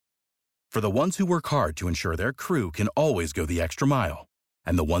For the ones who work hard to ensure their crew can always go the extra mile,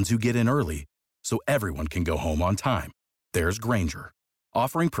 and the ones who get in early so everyone can go home on time, there's Grainger,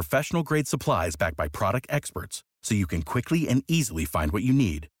 offering professional-grade supplies backed by product experts so you can quickly and easily find what you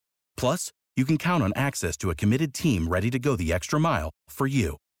need. Plus, you can count on access to a committed team ready to go the extra mile for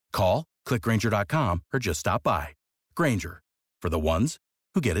you. Call, click Grainger.com, or just stop by. Grainger, for the ones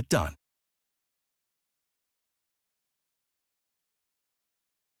who get it done.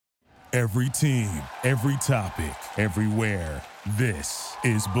 Every team, every topic, everywhere. This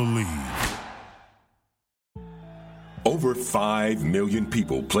is Believe. Over 5 million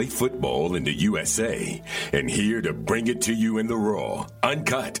people play football in the USA, and here to bring it to you in the raw,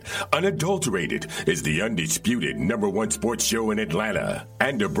 uncut, unadulterated is the undisputed #1 sports show in Atlanta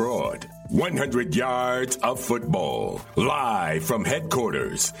and abroad. 100 yards of football, live from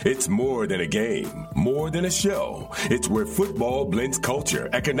headquarters. It's more than a game, more than a show. It's where football blends culture,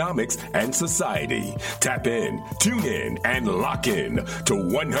 economics, and society. Tap in, tune in, and lock in to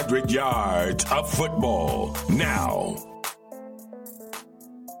 100 yards of football now.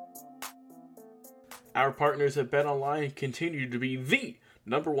 Our partners at BetOnline continue to be the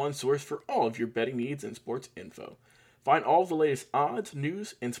 #1 source for all of your betting needs and sports info. Find all of the latest odds,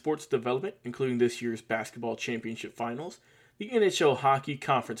 news, and sports development, including this year's basketball championship finals, the NHL hockey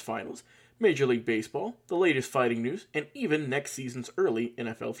conference finals, Major League Baseball, the latest fighting news, and even next season's early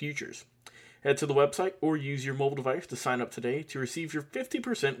NFL futures. Head to the website or use your mobile device to sign up today to receive your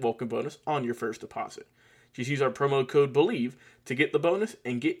 50% welcome bonus on your first deposit. Just use our promo code BELIEVE to get the bonus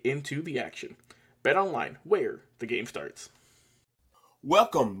and get into the action. BetOnline, where the game starts.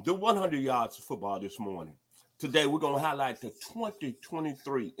 Welcome to 100 Yards of Football this morning. Today, we're going to highlight the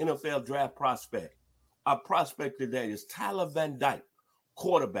 2023 NFL Draft prospect. Our prospect today is Tyler Van Dyke,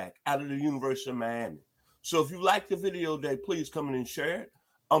 quarterback out of the University of Miami. So if you like the video today, please come in and share it.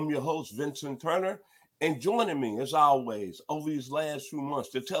 I'm your host, Vincent Turner, and joining me, as always, over these last few months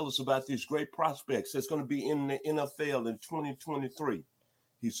to tell us about these great prospects that's going to be in the NFL in 2023.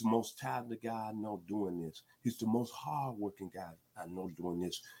 He's the most talented guy I know doing this. He's the most hardworking guy I know doing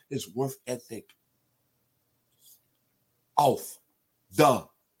this. His work ethic off the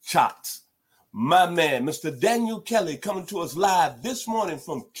charts. My man, Mr. Daniel Kelly, coming to us live this morning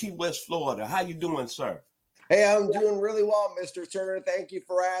from Key West, Florida. How you doing, sir? Hey, I'm doing really well, Mr. Turner. Thank you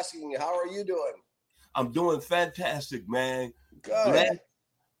for asking. How are you doing? I'm doing fantastic, man. Good.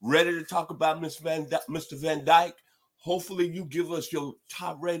 Ready to talk about Mr. Van Dyke. Hopefully you give us your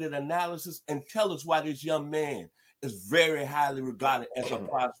top-rated analysis and tell us why this young man is very highly regarded as a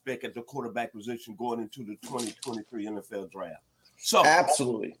prospect at the quarterback position going into the 2023 NFL Draft. So,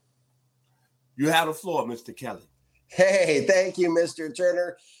 absolutely. You have the floor, Mr. Kelly. Hey, thank you, Mr.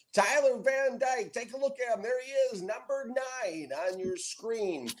 Turner. Tyler Van Dyke, take a look at him. There he is, number 9 on your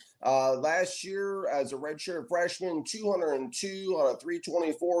screen. Last year, as a redshirt freshman, 202 on a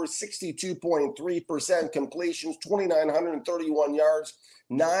 324, 62.3% completions, 2,931 yards,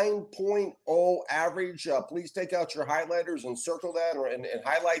 9.0 average. Please take out your highlighters and circle that and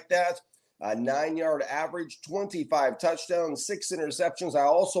highlight that. 9-yard average, 25 touchdowns, 6 interceptions. I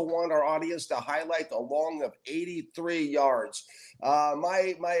also want our audience to highlight the long of 83 yards.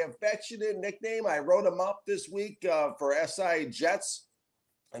 My affectionate nickname, I wrote him up this week for SI Jets.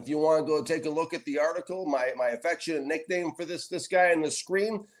 If you want to go take a look at the article, my affectionate nickname for this guy on the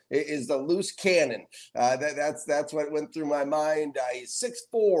screen is the loose cannon. That's what went through my mind. He's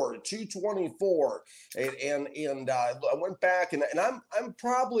 6'4", 224, and I went back and I'm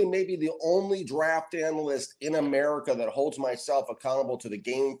probably maybe the only draft analyst in America that holds myself accountable to the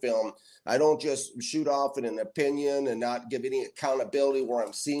game film. I don't just shoot off in an opinion and not give any accountability where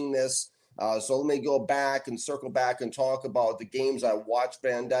I'm seeing this. So let me go back and circle back and talk about the games I watched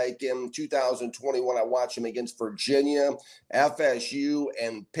Van Dyke in. 2021, I watched him against Virginia, FSU,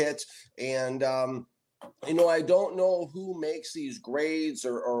 and Pitt. And, I don't know who makes these grades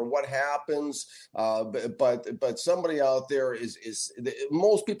or what happens, but somebody out there is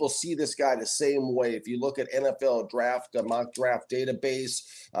most people see this guy the same way. If you look at NFL draft, mock draft database,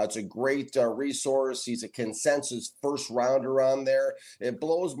 it's a great resource. He's a consensus first rounder on there. It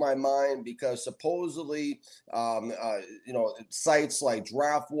blows my mind because supposedly, sites like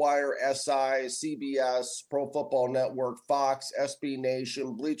DraftWire, SI, CBS, Pro Football Network, Fox, SB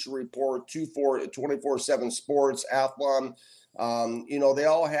Nation, Bleacher Report, 24/7 Sports, Athlon, They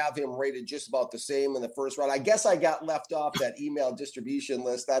all have him rated just about the same in the first round. I guess I got left off that email distribution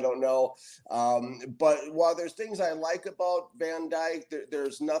list. I don't know. But while there's things I like about Van Dyke,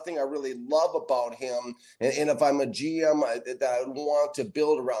 there's nothing I really love about him. And if I'm a GM that I would want to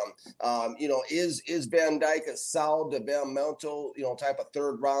build around, is Van Dyke a solid developmental, type of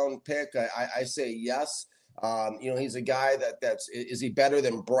third round pick? I say yes. He's a guy is he better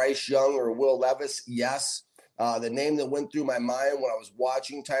than Bryce Young or Will Levis? Yes. The name that went through my mind when I was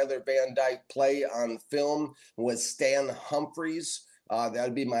watching Tyler Van Dyke play on film was Stan Humphries. That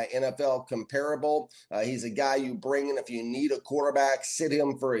would be my NFL comparable. He's a guy you bring in if you need a quarterback, sit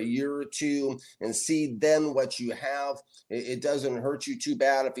him for a year or two and see then what you have. It doesn't hurt you too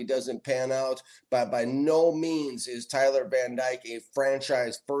bad if he doesn't pan out. But by no means is Tyler Van Dyke a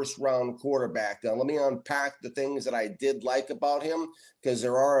franchise first-round quarterback. Now, let me unpack the things that I did like about him, because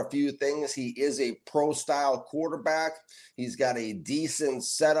there are a few things. He is a pro-style quarterback. He's got a decent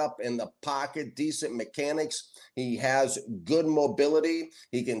setup in the pocket, decent mechanics. He has good mobility.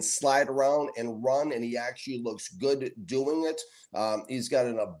 He can slide around and run, and he actually looks good doing it. He's got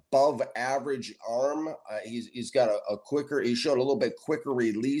an above average arm. He's got he showed a little bit quicker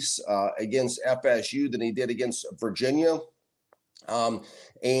release against FSU than he did against Virginia.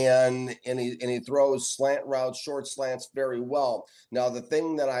 And he throws slant routes, short slants very well. Now, the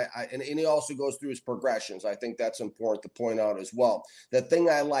thing that and he also goes through his progressions. I think that's important to point out as well. The thing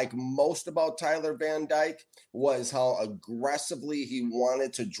I like most about Tyler Van Dyke was how aggressively he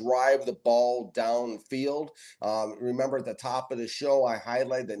wanted to drive the ball downfield. Remember at the top of the show, I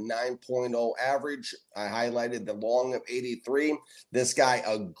highlighted the 9.0 average. I highlighted the long of 83. This guy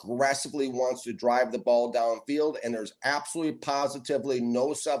aggressively wants to drive the ball downfield, and there's absolutely positively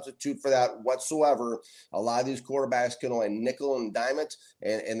no substitute for that whatsoever. A lot of these quarterbacks can only nickel and dime it,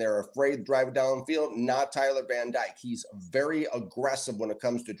 and they're afraid to drive it downfield. Not Tyler Van Dyke. He's very aggressive when it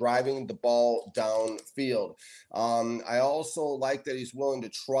comes to driving the ball downfield. I also like that he's willing to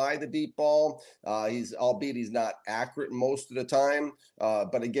try the deep ball. Albeit he's not accurate most of the time,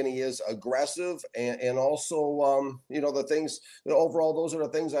 but again, he is aggressive, and also the things overall, those are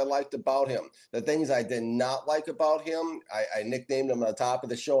the things I liked about him. The things I did not like about him, I nicknamed him on the top of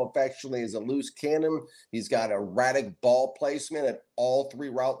the show affectionately as a loose cannon. He's got erratic ball placement at all three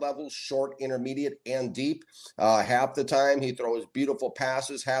route levels, short, intermediate, and deep. Half the time he throws beautiful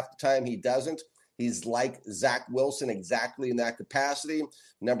passes, half the time he doesn't. He's like Zach Wilson exactly in that capacity.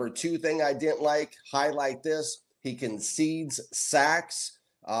 Number two thing I didn't like, highlight this, he concedes sacks.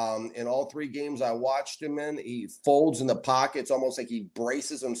 In all three games I watched him in, he folds in the pocket. It's almost like he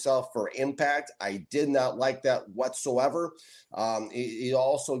braces himself for impact. I did not like that whatsoever. He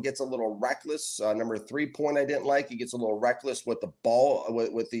also gets a little reckless. Number 3 point I didn't like. He gets a little reckless with the ball,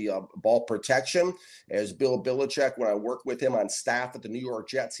 with the ball protection. As Bill Belichick, when I worked with him on staff at the New York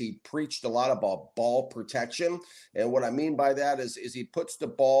Jets, he preached a lot about ball protection. And what I mean by that is he puts the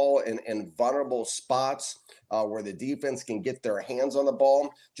ball in vulnerable spots where the defense can get their hands on the ball.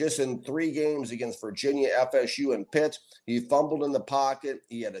 Just in 3 games against Virginia, FSU, and Pitt, he fumbled in the pocket.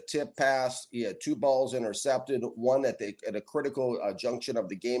 He had a tip pass. He had 2 balls intercepted, one at a critical junction of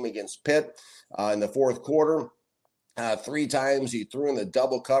the game against Pitt in the fourth quarter. 3 times he threw in the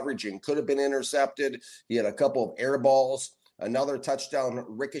double coverage and could have been intercepted. He had a couple of air balls. Another touchdown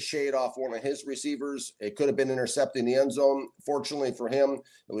ricocheted off one of his receivers. It could have been intercepted in the end zone. Fortunately for him,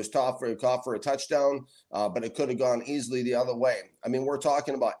 it was caught for a touchdown, but it could have gone easily the other way. I mean, we're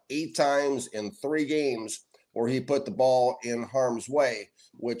talking about 8 times in 3 games where he put the ball in harm's way,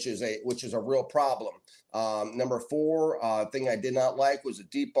 which is a real problem. Number 4 thing I did not like was the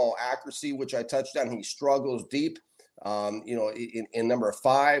deep ball accuracy, which I touched on. He struggles deep. In number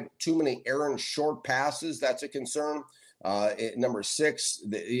 5, too many errant short passes. That's a concern. At number 6,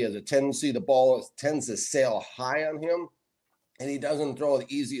 he has a tendency, the ball tends to sail high on him, and he doesn't throw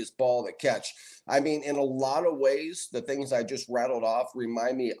the easiest ball to catch. I mean, in a lot of ways, the things I just rattled off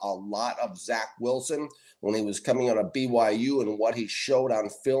remind me a lot of Zach Wilson when he was coming out of BYU and what he showed on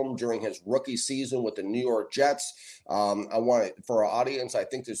film during his rookie season with the New York Jets. For our audience, I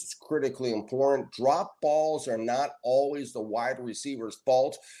think this is critically important. Drop balls are not always the wide receiver's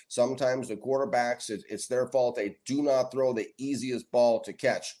fault. Sometimes the quarterbacks, it's their fault. They do not throw the easiest ball to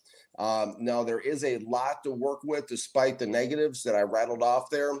catch. Now, there is a lot to work with despite the negatives that I rattled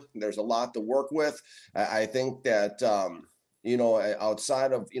off there. There's a lot to work with. I think that,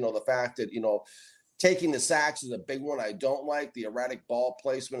 outside of, the fact that, Taking the sacks is a big one I don't like. The erratic ball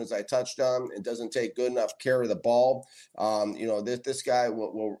placement, as I touched on, it doesn't take good enough care of the ball. This guy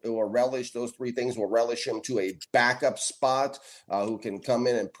will relish those three things. Will relish him to a backup spot who can come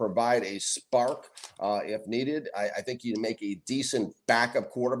in and provide a spark if needed. I think you make a decent backup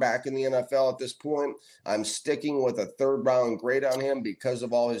quarterback in the NFL at this point. I'm sticking with a third-round grade on him because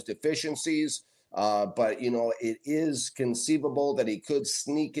of all his deficiencies. But it is conceivable that he could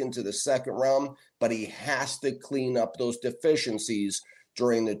sneak into the second round, but he has to clean up those deficiencies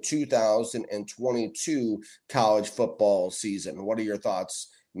during the 2022 college football season. What are your thoughts,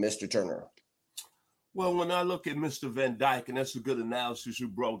 Mr. Turner? Well, when I look at Mr. Van Dyke, and that's a good analysis you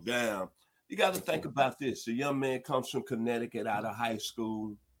broke down, you got to think about this. The young man comes from Connecticut out of high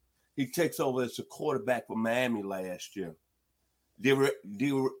school. He takes over as a quarterback for Miami last year.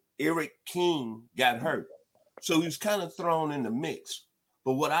 Eric King got hurt. So he was kind of thrown in the mix.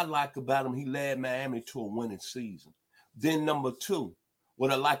 But what I like about him, he led Miami to a winning season. Then number two,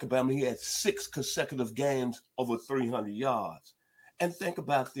 what I like about him, he had 6 consecutive games over 300 yards. And think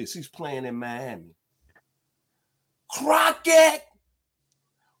about this. He's playing in Miami. Crockett,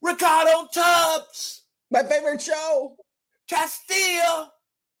 Ricardo Tubbs, my favorite show, Castile.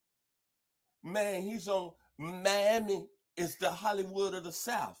 Man, he's on Miami. Is the Hollywood of the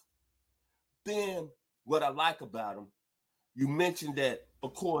South. Then what I like about him, you mentioned that,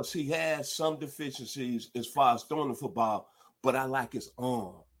 of course, he has some deficiencies as far as throwing the football, but I like his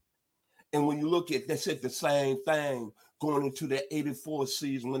arm. And when you look at, they said the same thing going into the 84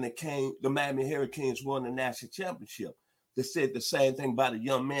 season when the Miami Hurricanes won the national championship. They said the same thing about a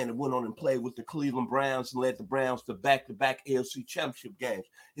young man that went on and played with the Cleveland Browns and led the Browns to back-to-back AFC championship games.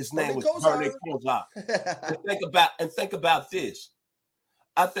 His name was Bernie Kosar. and think about this.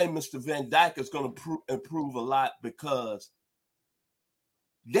 I think Mr. Van Dyke is going to improve a lot because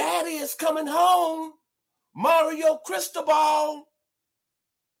Daddy is coming home. Mario Cristobal.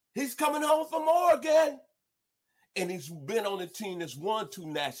 He's coming home from Oregon. And he's been on a team that's won 2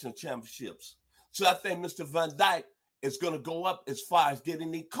 national championships. So I think Mr. Van Dyke is going to go up as far as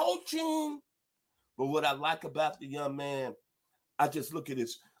getting the coaching. But what I like about the young man, I just look at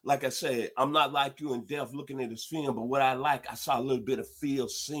his, like I said, I'm not like you in depth looking at his film, but what I saw a little bit of Phil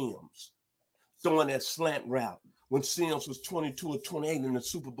Simms throwing that slant route when Simms was 22 or 28 in the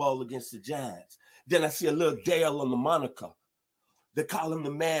Super Bowl against the Giants. Then I see a little Dale on the moniker. They call him the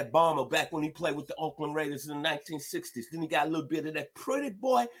Mad Bomber back when he played with the Oakland Raiders in the 1960s. Then he got a little bit of that pretty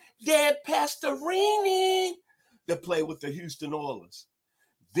boy, Dan Pastorini, that played with the Houston Oilers.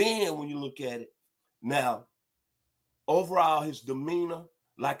 Then when you look at it, now, overall, his demeanor,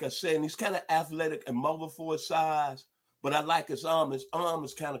 like I said, he's kind of athletic and mobile for his size, but I like his arm. His arm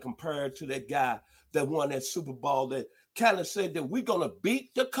is kind of compared to that guy that won that Super Bowl that kind of said that we're going to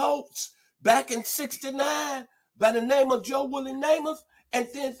beat the Colts back in 69 by the name of Joe Willie Namath. And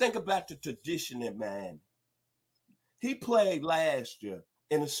then think about the tradition in Miami. He played last year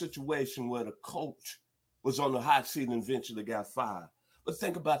in a situation where the coach was on the hot seat and eventually got fired. But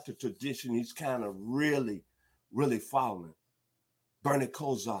think about the tradition he's kind of really, really following. Bernie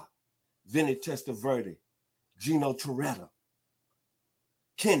Kosar, Vinny Testaverde, Gino Torretta,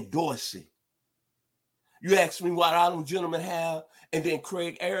 Ken Dorsey. You ask me what all them gentlemen have, and then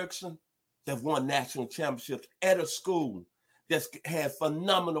Craig Erickson, that won national championships at a school that's had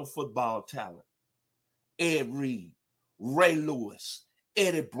phenomenal football talent. Ed Reed, Ray Lewis,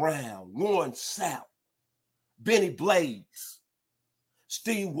 Eddie Brown, Warren Sapp, Benny Blades,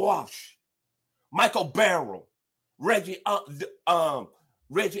 Steve Walsh, Michael Barrow, Reggie Umstead.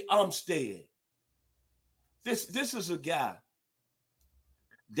 This is a guy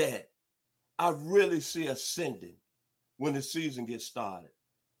that I really see ascending when the season gets started.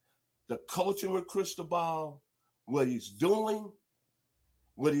 The coaching with Cristobal, what he's doing,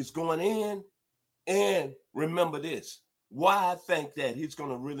 what he's going in, and remember this, why I think that he's going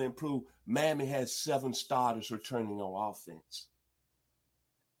to really improve. Miami has 7 starters returning on offense.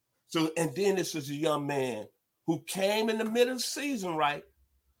 So, and then this is a young man who came in the middle of the season, right,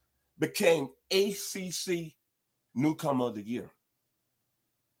 became ACC Newcomer of the Year.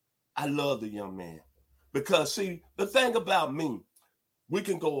 I love the young man because, see, the thing about me, we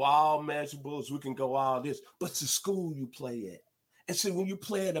can go all measurables, we can go all this, but it's the school you play at. And see, when you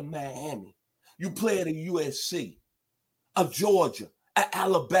play at a Miami, you play at a USC, a Georgia, a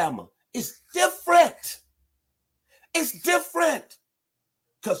Alabama, it's different. It's different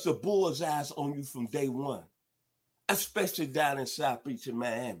because the bull's eyes on you from day one, especially down in South Beach in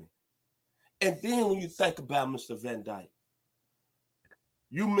Miami. And then when you think about Mr. Van Dyke,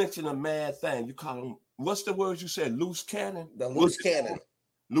 you mentioned a mad thing. You call him, what's the words you said? Loose cannon? The loose cannon.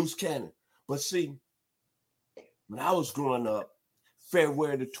 Loose cannon. But see, When I was growing up,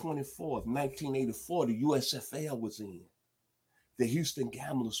 February the 24th, 1984, the USFL was in. The Houston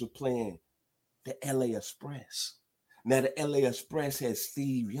Gamblers were playing the LA Express. Now, the LA Express had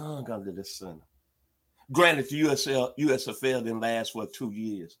Steve Young under the center. Granted, the USFL didn't last for 2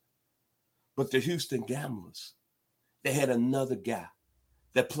 years. But the Houston Gamblers, they had another guy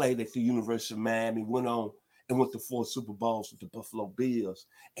that played at the University of Miami, went on and went to 4 Super Bowls with the Buffalo Bills,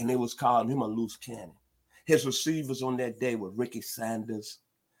 and they was calling him a loose cannon. His receivers on that day were Ricky Sanders,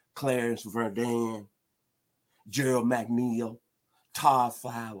 Clarence Verdun, Gerald McNeil, Todd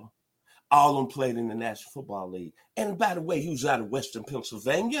Fowler. All of them played in the National Football League. And by the way, he was out of Western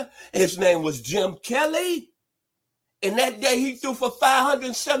Pennsylvania. His name was Jim Kelly. And that day he threw for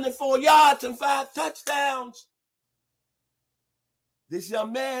 574 yards and 5 touchdowns. This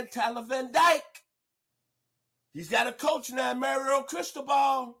young man, Tyler Van Dyke, he's got a coach now, Mario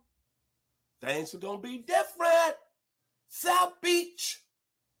Cristobal. Things are going to be different. South Beach.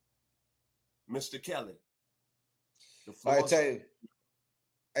 Mr. Kelly.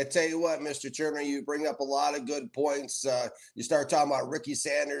 I tell you what, Mr. Turner, you bring up a lot of good points. You start talking about Ricky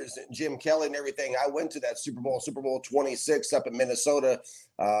Sanders and Jim Kelly and everything. I went to that Super Bowl 26 up in Minnesota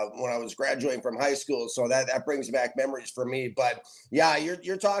when I was graduating from high school. So that brings back memories for me. But yeah,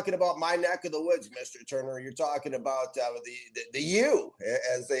 you're talking about my neck of the woods, Mr. Turner. You're talking about the U,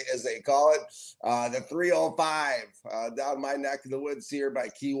 as they call it, the 305 down my neck of the woods here by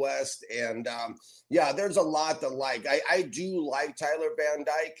Key West. And yeah, there's a lot to like. I do like Tyler Van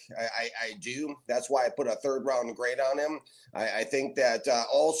Dyke. I do. That's why I put a 3rd round grade on him. I think that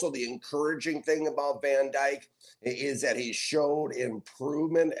also the encouraging thing about Van Dyke is that he showed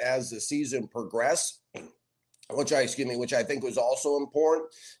improvement as the season progressed, which I think was also important.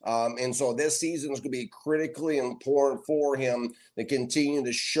 And so this season is going to be critically important for him to continue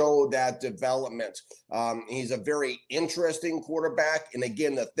to show that development. He's a very interesting quarterback. And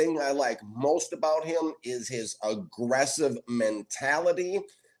again, the thing I like most about him is his aggressive mentality.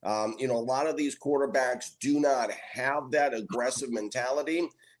 A lot of these quarterbacks do not have that aggressive mentality.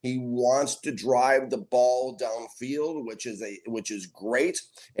 He wants to drive the ball downfield, which is great,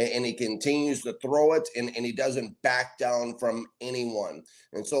 and he continues to throw it, and he doesn't back down from anyone.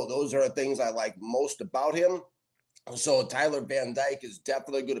 And so those are the things I like most about him. So Tyler Van Dyke is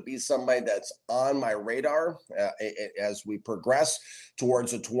definitely going to be somebody that's on my radar as we progress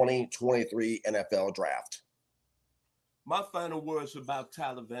towards the 2023 NFL Draft. My final words about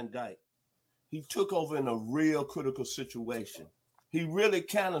Tyler Van Dyke. He took over in a real critical situation. He really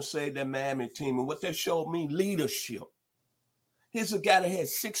kind of saved that Miami team. And what that showed me, leadership. Here's a guy that had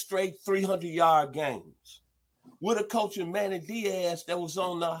 6 straight 300-yard games with a coach in Manny Diaz that was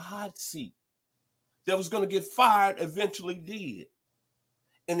on the hot seat, that was going to get fired, eventually did.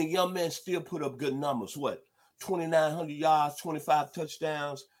 And the young man still put up good numbers. 2,900 yards, 25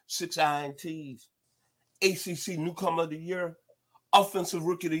 touchdowns, 6 INTs. ACC Newcomer of the Year, Offensive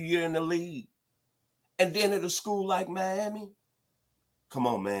Rookie of the Year in the league. And then at a school like Miami, come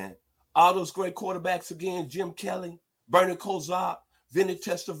on, man. All those great quarterbacks again, Jim Kelly, Bernie Kosar, Vinny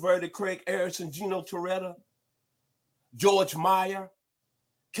Testaverde, Craig Erickson, Gino Torretta, George Meyer,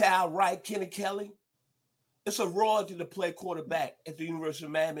 Cal Wright, Kenny Kelly. It's a royalty to play quarterback at the University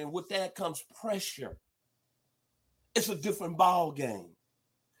of Miami, and with that comes pressure. It's a different ball game.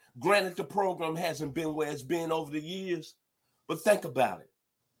 Granted, the program hasn't been where it's been over the years, but think about it.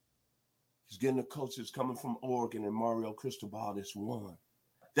 He's getting the coaches coming from Oregon and Mario Cristobal that's won.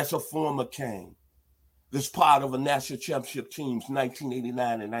 That's a former King. That's part of a national championship teams,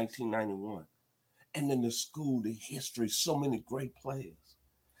 1989 and 1991. And then the school, the history, so many great players.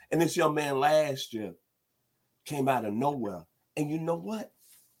 And this young man last year came out of nowhere. And you know what?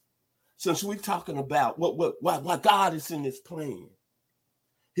 Since we're talking about what God is in his plan,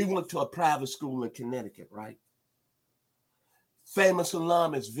 he went to a private school in Connecticut, right? Famous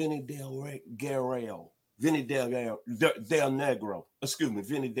alum is Vinny Del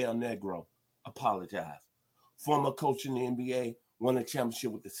Negro. Apologize. Former coach in the NBA, won a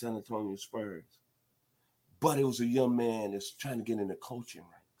championship with the San Antonio Spurs. But it was a young man that's trying to get in the coaching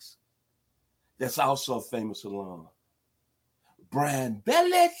ranks. That's also a famous alum. Brian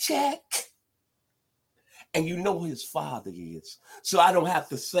Belichick. And you know who his father is. So I don't have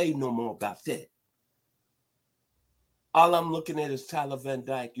to say no more about that. All I'm looking at is Tyler Van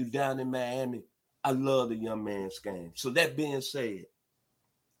Dyke. You down in Miami. I love the young man's game. So that being said,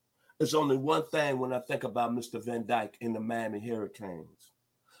 there's only one thing when I think about Mr. Van Dyke in the Miami Hurricanes.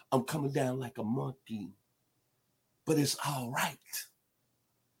 I'm coming down like a monkey, but it's all right.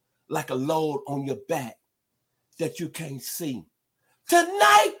 Like a load on your back that you can't see.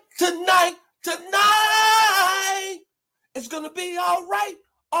 Tonight. It's going to be all right,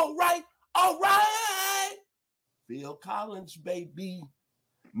 all right, all right. Phil Collins, baby.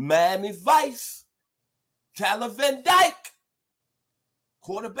 Miami Vice. Tyler Van Dyke.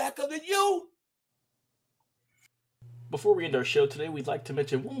 Quarterback of the U. Before we end our show today, we'd like to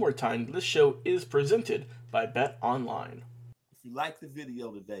mention one more time this show is presented by Bet Online. If you like the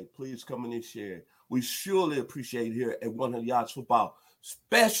video today, please come in and share it. We surely appreciate it here at 100 Yards Football.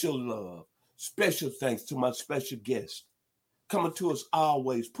 Special love, special thanks to my special guest. Coming to us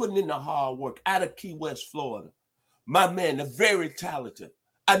always, putting in the hard work out of Key West, Florida. My man, the very talented,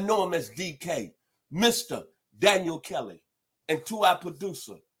 I know him as DK, Mr. Daniel Kelly. And to our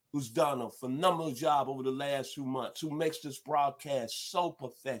producer, who's done a phenomenal job over the last few months, who makes this broadcast so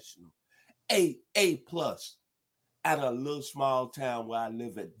professional. A+ out of a little small town where I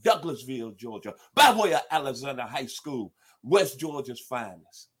live at Douglasville, Georgia, by way of Alexander High School, West Georgia's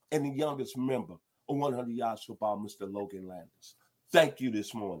finest, and the youngest member of 100 Yards Football, Mr. Logan Landers. Thank you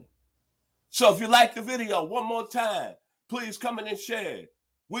this morning. So if you like the video, one more time, please come in and share it.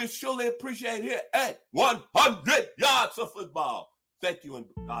 We surely appreciate it here at 100 Yards of Football. Thank you and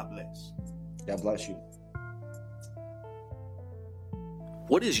God bless. God bless you.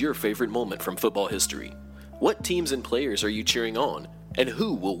 What is your favorite moment from football history? What teams and players are you cheering on? And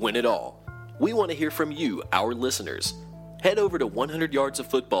who will win it all? We want to hear from you, our listeners. Head over to 100 Yards of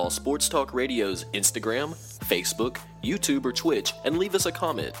Football Sports Talk Radio's Instagram, Facebook, YouTube, or Twitch and leave us a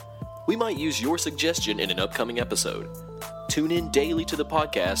comment. We might use your suggestion in an upcoming episode. Tune in daily to the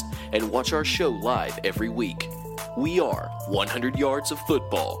podcast and watch our show live every week. We are 100 Yards of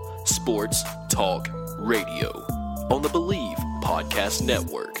Football Sports Talk Radio on the Believe Podcast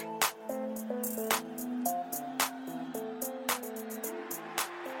Network.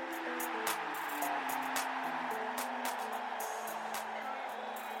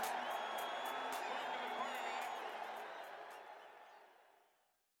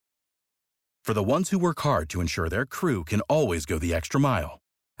 For the ones who work hard to ensure their crew can always go the extra mile,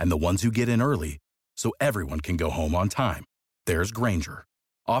 and the ones who get in early so everyone can go home on time, there's Grainger,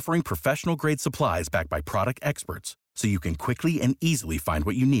 offering professional-grade supplies backed by product experts so you can quickly and easily find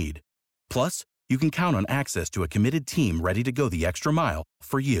what you need. Plus, you can count on access to a committed team ready to go the extra mile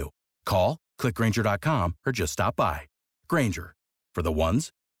for you. Call, click Grainger.com, or just stop by. Grainger, for the ones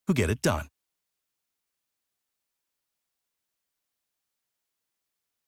who get it done.